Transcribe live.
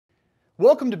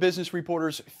Welcome to Business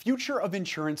Reporter's Future of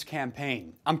Insurance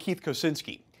campaign. I'm Keith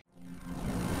Kosinski.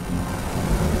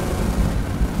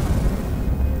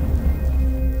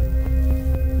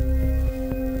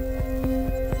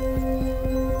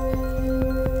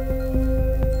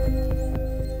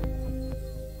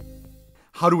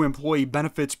 How do employee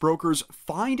benefits brokers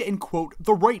find and quote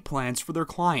the right plans for their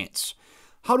clients?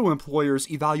 How do employers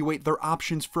evaluate their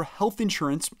options for health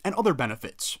insurance and other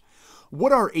benefits?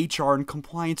 What are HR and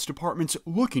compliance departments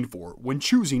looking for when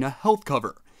choosing a health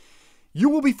cover? You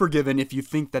will be forgiven if you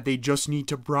think that they just need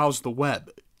to browse the web,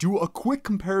 do a quick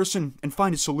comparison, and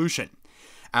find a solution.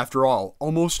 After all,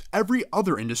 almost every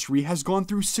other industry has gone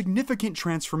through significant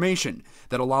transformation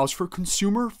that allows for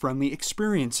consumer-friendly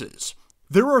experiences.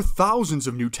 There are thousands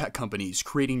of new tech companies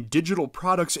creating digital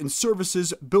products and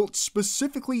services built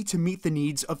specifically to meet the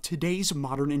needs of today's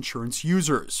modern insurance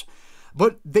users.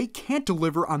 But they can't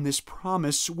deliver on this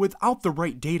promise without the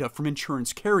right data from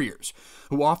insurance carriers,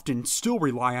 who often still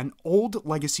rely on old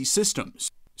legacy systems.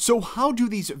 So how do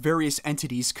these various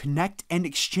entities connect and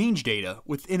exchange data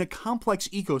within a complex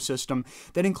ecosystem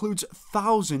that includes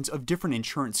thousands of different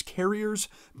insurance carriers,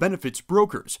 benefits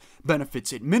brokers,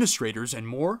 benefits administrators, and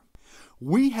more?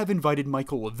 We have invited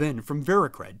Michael Levin from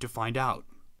Vericred to find out.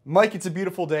 Mike, it's a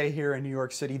beautiful day here in New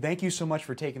York City. Thank you so much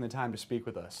for taking the time to speak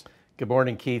with us. Good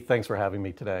morning, Keith. Thanks for having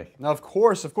me today. Now, of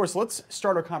course, let's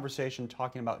start our conversation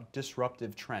talking about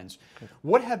disruptive trends.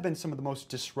 What have been some of the most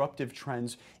disruptive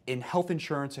trends in health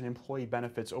insurance and employee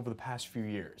benefits over the past few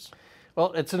years?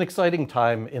 Well, it's an exciting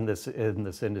time in this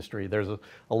industry. There's a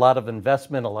lot of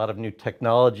investment, a lot of new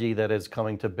technology that is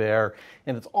coming to bear,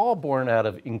 and it's all born out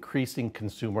of increasing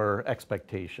consumer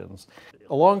expectations.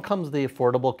 Along comes the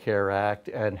Affordable Care Act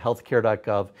and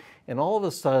healthcare.gov, and all of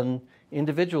a sudden,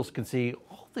 individuals can see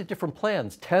all the different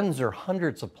plans, tens or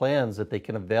hundreds of plans that they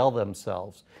can avail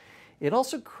themselves. It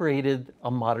also created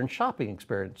a modern shopping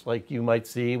experience, like you might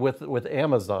see with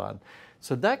Amazon.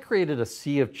 So that created a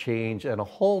sea of change and a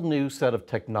whole new set of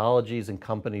technologies and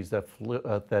companies that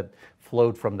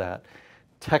flowed from that.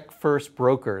 Tech-first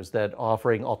brokers that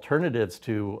offering alternatives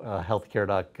to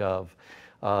healthcare.gov.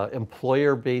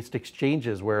 Employer-based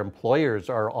exchanges where employers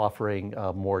are offering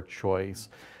more choice.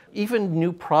 Even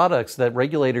new products that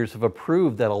regulators have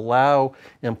approved that allow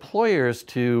employers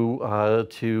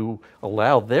to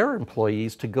allow their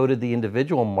employees to go to the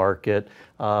individual market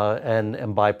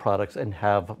and buy products and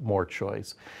have more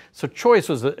choice. So choice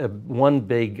was one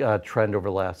big trend over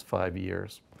the last 5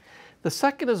 years. The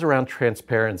second is around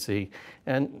transparency,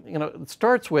 and it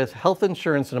starts with health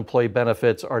insurance and employee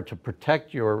benefits are to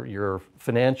protect your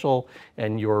financial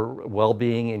and your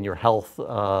well-being and your health.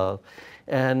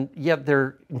 And yet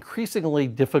they're increasingly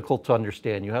difficult to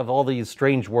understand. You have all these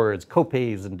strange words,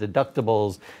 copays and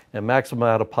deductibles and maximum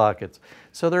out-of-pockets.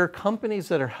 So there are companies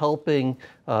that are helping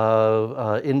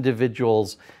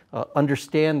individuals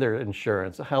understand their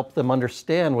insurance, help them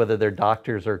understand whether their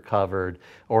doctors are covered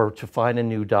or to find a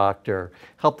new doctor,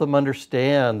 help them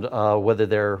understand whether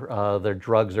their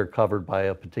drugs are covered by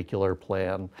a particular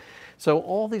plan. So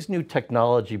all these new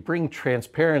technology bring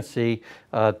transparency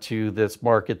to this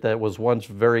market that was once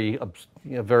very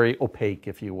opaque,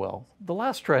 if you will. The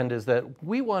last trend is that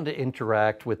we want to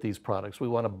interact with these products. We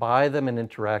want to buy them and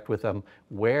interact with them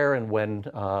where and when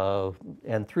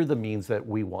and through the means that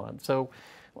we want. So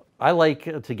I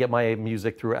like to get my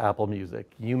music through Apple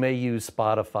Music. You may use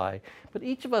Spotify, but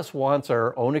each of us wants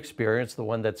our own experience, the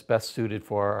one that's best suited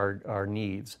for our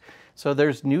needs. So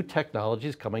there's new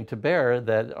technologies coming to bear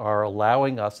that are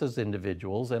allowing us as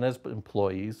individuals and as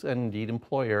employees and indeed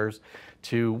employers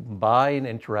to buy and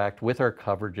interact with our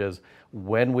coverages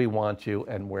when we want to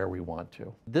and where we want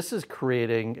to. This is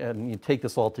creating, and you take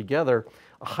this all together,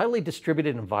 a highly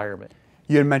distributed environment.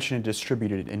 You had mentioned a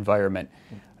distributed environment.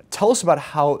 Tell us about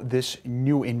how this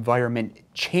new environment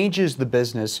changes the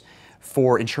business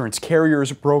for insurance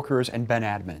carriers, brokers, and ben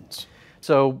admins.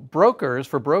 So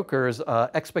for brokers,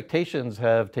 expectations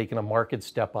have taken a marked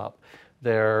step up.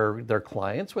 Their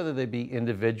clients, whether they be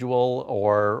individual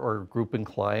or group and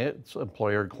clients,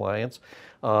 employer clients,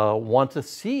 want to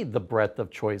see the breadth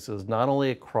of choices, not only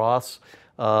across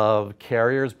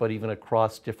carriers, but even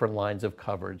across different lines of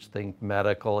coverage. Think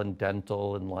medical and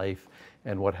dental and life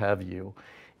and what have you.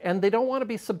 And they don't want to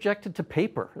be subjected to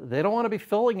paper. They don't want to be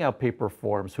filling out paper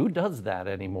forms. Who does that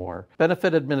anymore?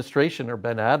 Benefit administration, or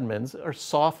ben admins, are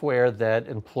software that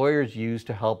employers use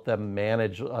to help them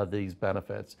manage these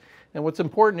benefits. And what's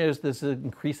important is this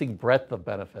increasing breadth of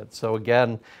benefits. So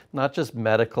again, not just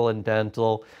medical and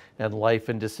dental and life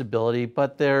and disability,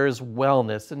 but there's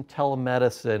wellness and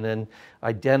telemedicine and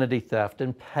identity theft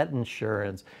and pet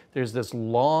insurance. there's this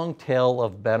long tail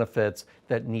of benefits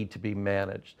that need to be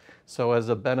managed. So as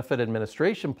a benefit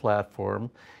administration platform,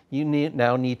 you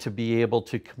now need to be able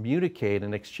to communicate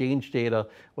and exchange data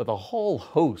with a whole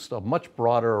host, a much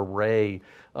broader array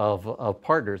of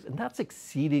partners, and that's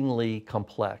exceedingly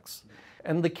complex.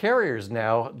 And the carriers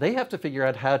now, they have to figure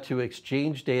out how to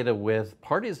exchange data with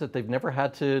parties that they've never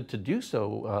had to do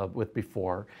so with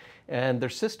before. And their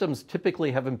systems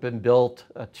typically haven't been built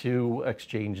to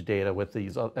exchange data with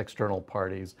these external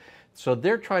parties. So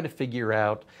they're trying to figure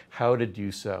out how to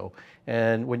do so.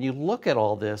 And when you look at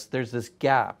all this, there's this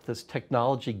gap, this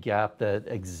technology gap that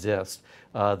exists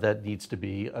that needs to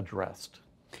be addressed.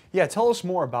 Yeah, tell us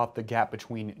more about the gap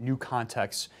between new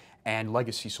contexts and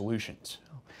legacy solutions.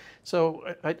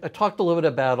 So I talked a little bit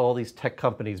about all these tech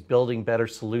companies building better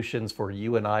solutions for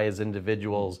you and I as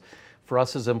individuals, for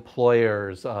us as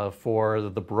employers, for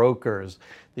the brokers.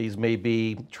 These may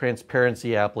be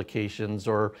transparency applications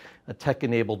or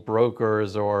tech-enabled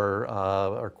brokers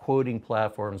or quoting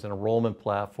platforms and enrollment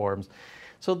platforms.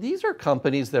 So these are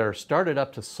companies that are started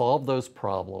up to solve those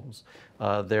problems.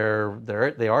 They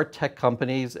are tech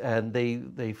companies, and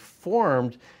they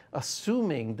formed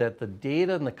assuming that the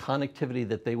data and the connectivity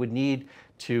that they would need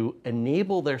to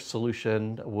enable their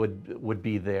solution would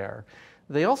be there.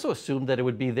 They also assumed that it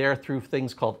would be there through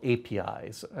things called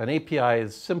APIs. An API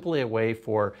is simply a way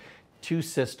for two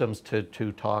systems to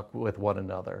talk with one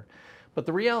another. But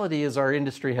the reality is our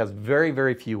industry has very,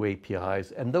 very few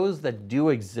APIs, and those that do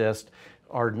exist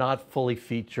are not fully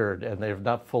featured and they're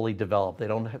not fully developed. They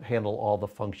don't handle all the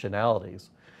functionalities.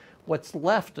 What's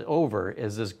left over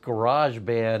is this garage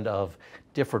band of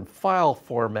different file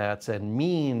formats and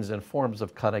means and forms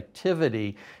of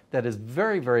connectivity that is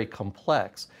very, very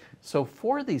complex. So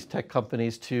for these tech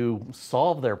companies to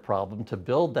solve their problem, to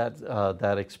build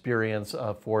that experience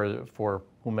for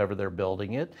whomever they're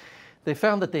building it, they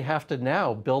found that they have to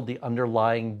now build the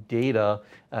underlying data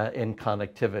and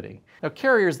connectivity. Now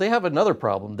carriers, they have another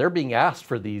problem. They're being asked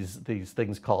for these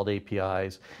things called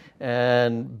APIs.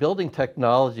 And building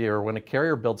technology, or when a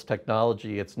carrier builds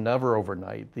technology, it's never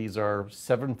overnight. These are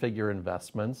seven-figure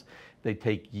investments. They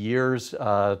take years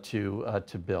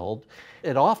to build.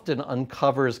 It often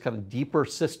uncovers kind of deeper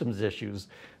systems issues.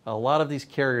 A lot of these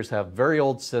carriers have very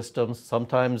old systems,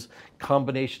 sometimes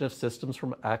combination of systems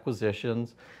from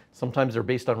acquisitions. Sometimes they're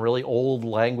based on really old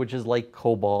languages like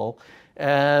COBOL.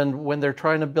 And when they're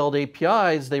trying to build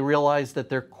APIs, they realize that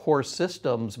their core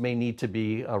systems may need to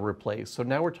be replaced. So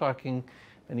now we're talking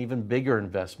an even bigger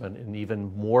investment and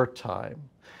even more time.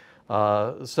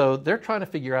 So they're trying to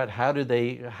figure out how do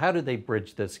they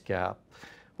bridge this gap?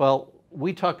 Well,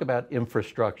 we talk about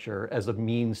infrastructure as a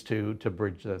means to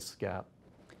bridge this gap.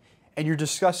 And you're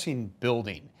discussing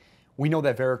building. We know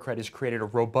that Vericred has created a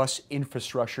robust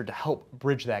infrastructure to help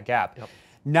bridge that gap. Yep.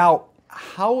 Now,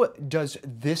 how does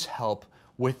this help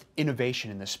with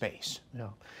innovation in this space? Yeah.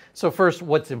 So first,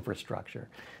 what's infrastructure?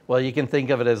 Well, you can think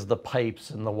of it as the pipes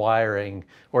and the wiring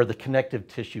or the connective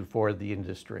tissue for the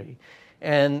industry.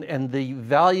 And the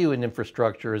value in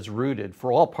infrastructure is rooted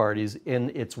for all parties in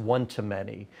its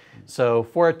one-to-many. So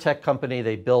for a tech company,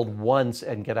 they build once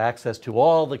and get access to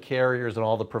all the carriers and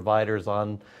all the providers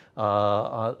that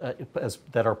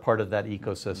are part of that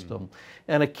ecosystem.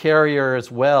 And a carrier as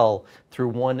well, through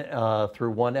one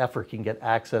effort, can get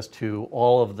access to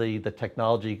all of the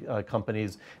technology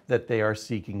companies that they are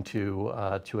seeking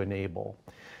to enable.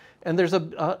 And there's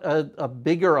a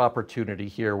bigger opportunity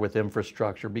here with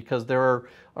infrastructure because there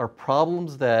are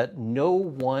problems that no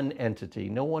one entity,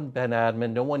 no one Ben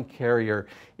admin, no one carrier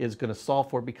is going to solve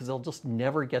for because they'll just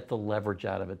never get the leverage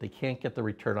out of it. They can't get the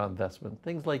return on investment.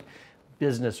 Things like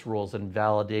business rules and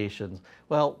validations.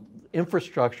 Well,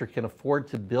 infrastructure can afford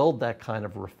to build that kind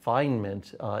of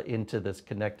refinement into this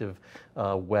connective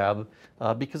web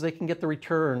because they can get the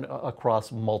return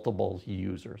across multiple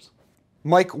users.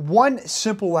 Mike, one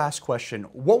simple last question.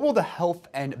 What will the health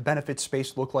and benefits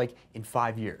space look like in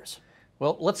 5 years?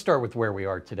 Well, let's start with where we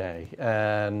are today.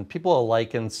 And people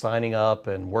liken signing up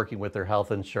and working with their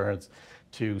health insurance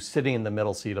to sitting in the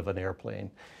middle seat of an airplane.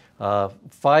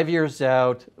 5 years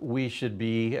out, we should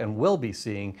be and will be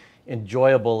seeing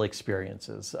enjoyable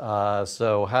experiences.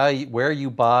 So where you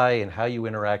buy and how you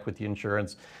interact with the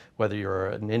insurance, whether you're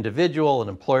an individual, an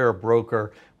employer, a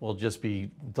broker, will just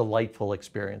be delightful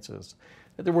experiences.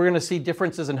 We're going to see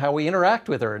differences in how we interact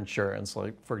with our insurance.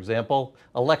 Like, for example,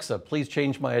 Alexa, please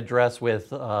change my address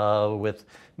with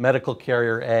medical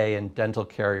carrier A and dental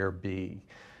carrier B.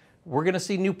 We're going to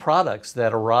see new products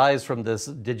that arise from this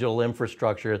digital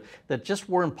infrastructure that just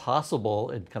weren't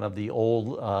possible in kind of the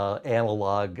old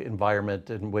analog environment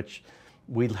in which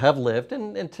we have lived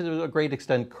and to a great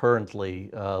extent currently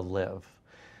live.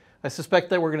 I suspect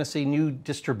that we're going to see new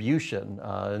distribution.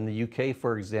 In the UK,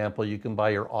 for example, you can buy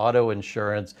your auto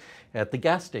insurance at the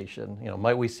gas station.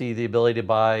 Might we see the ability to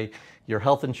buy your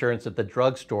health insurance at the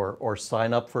drugstore or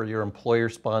sign up for your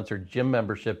employer-sponsored gym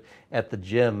membership at the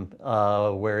gym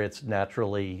where it's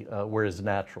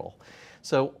natural.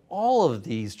 So all of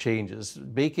these changes,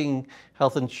 making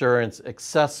health insurance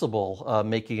accessible,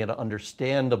 making it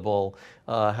understandable,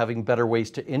 having better ways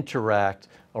to interact,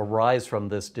 arise from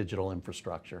this digital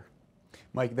infrastructure.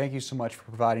 Mike, thank you so much for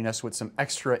providing us with some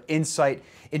extra insight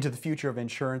into the future of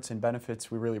insurance and benefits.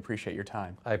 We really appreciate your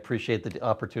time. I appreciate the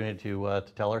opportunity to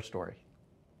tell our story.